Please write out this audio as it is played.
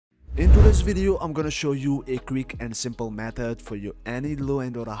In today's video, I'm gonna show you a quick and simple method for your any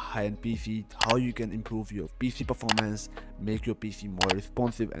low-end or a high-end PC, how you can improve your PC performance, make your PC more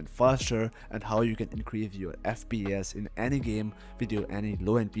responsive and faster, and how you can increase your FPS in any game with your any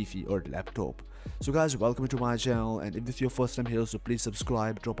low-end PC or laptop. So guys, welcome to my channel, and if this is your first time here, so please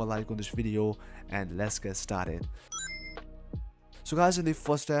subscribe, drop a like on this video, and let's get started. So guys, in the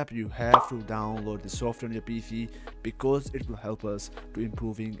first step, you have to download the software on your PC because it will help us to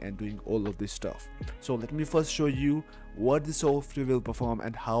improving and doing all of this stuff. So let me first show you what the software will perform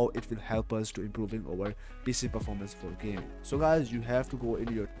and how it will help us to improving our PC performance for gaming. So guys, you have to go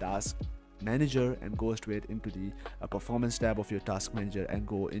into your task manager and go straight into the performance tab of your task manager and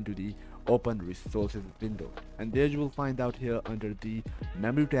go into the open resources window, and there you will find out here under the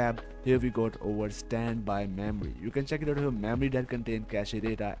memory tab, here we got our standby memory. You can check it out here, memory that contain cache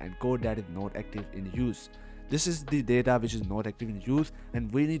data and code that is not active in use. This is the data which is not active in use,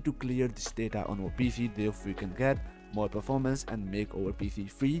 and we need to clear this data on our PC, therefore we can get more performance and make our PC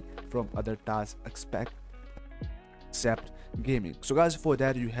free from other tasks except gaming. So guys, for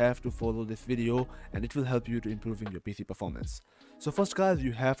that you have to follow this video and it will help you to improving your PC performance. So first guys,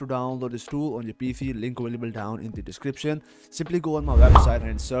 you have to download this tool on your PC, link available down in the description. Simply go on my website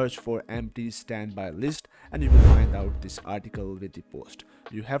and search for empty standby list and you will find out this article with the post.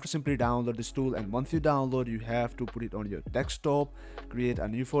 You have to simply download this tool, and once you download, you have to put it on your desktop, create a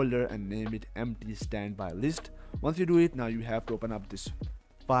new folder and name it empty standby list. Once you do it, now you have to open up this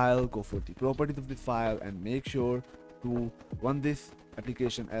file, go for the properties of the file and make sure to run this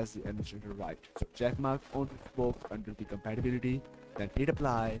application as the administrator right. So check mark on this box under the compatibility, then hit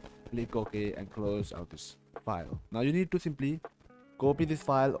apply, click OK and close out this file. Now you need to simply copy this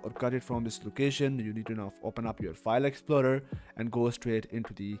file or cut it from this location. You need to now open up your file explorer and go straight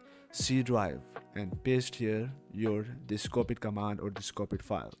into the C drive and paste here your this copied command or this copied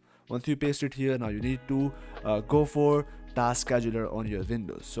file. Once you paste it here, now you need to go for task scheduler on your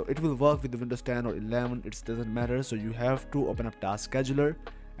Windows. So it will work with the Windows 10 or 11, it doesn't matter. So you have to open up task scheduler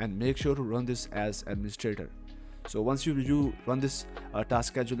and make sure to run this as administrator. So once you run this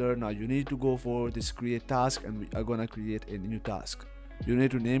task scheduler, now you need to go for this create task and we are gonna create a new task. You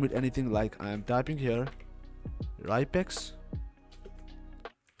need to name it anything, like I am typing here Ripex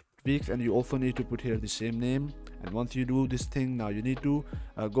tweaks, and you also need to put here the same name. And once you do this thing, now you need to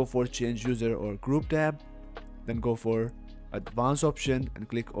go for change user or group tab, then go for advanced option and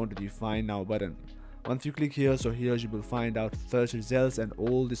click on the find now button. Once you click here, so here you will find out search results and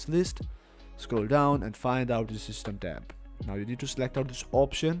all this list. Scroll down and find out the system tab. Now you need to select out this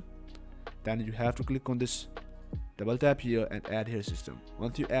option, then you have to click on this double tap here and add here system.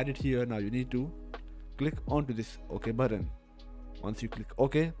 Once you add it here, now you need to click onto this OK button. Once you click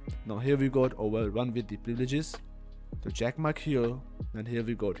OK, now here we got our run with the privileges. So check mark here, and here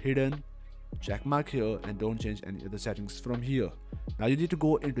we got hidden, check mark here, and don't change any other settings from here. Now you need to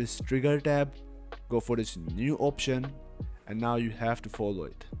go into this trigger tab, go for this new option, and now you have to follow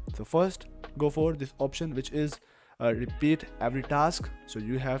it. So first go for this option which is repeat every task. So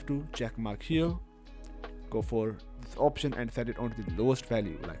you have to check mark here, go for this option and set it on to the lowest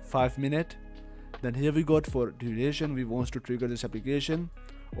value like 5 minutes. Then here we got for duration, we want to trigger this application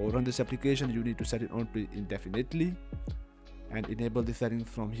or run this application, you need to set it on to indefinitely and enable the settings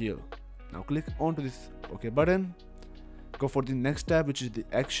from here. Now click onto this OK button, go for the next tab which is the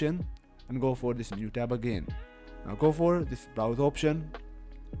action, and go for this new tab again. Now go for this browse option,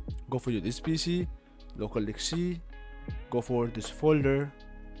 go for your this PC, local disk C, go for this folder,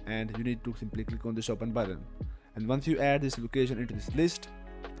 and you need to simply click on this open button. And once you add this location into this list,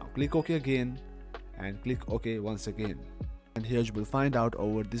 now click OK again and click OK once again. And here you will find out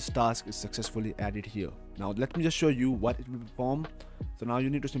this task is successfully added here. Now let me just show you what it will perform. So now you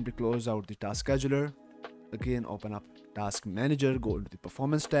need to simply close out the task scheduler, again open up task manager, go into the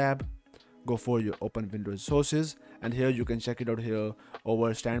performance tab, go for your open Windows resources, and here you can check it out here,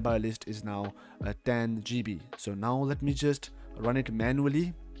 our standby list is now 10 GB. So now let me just run it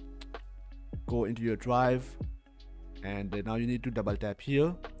manually. Go into your drive, and now you need to double tap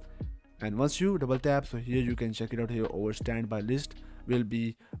here, and once you double tap, so here you can check it out here, our standby list will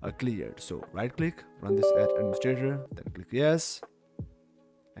be cleared. So right click, run this as administrator, then click yes,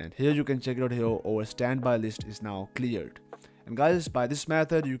 and here you can check it out here, our standby list is now cleared. And guys, by this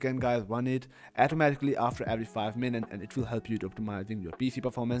method you can guys run it automatically after every 5 minutes, and it will help you to optimizing your PC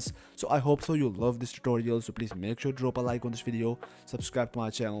performance. So I hope so you love this tutorial, so please make sure to drop a like on this video, subscribe to my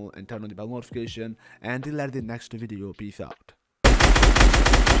channel and turn on the bell notification. Until the next video, peace out.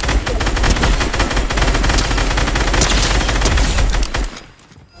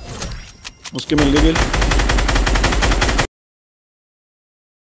 उसके में level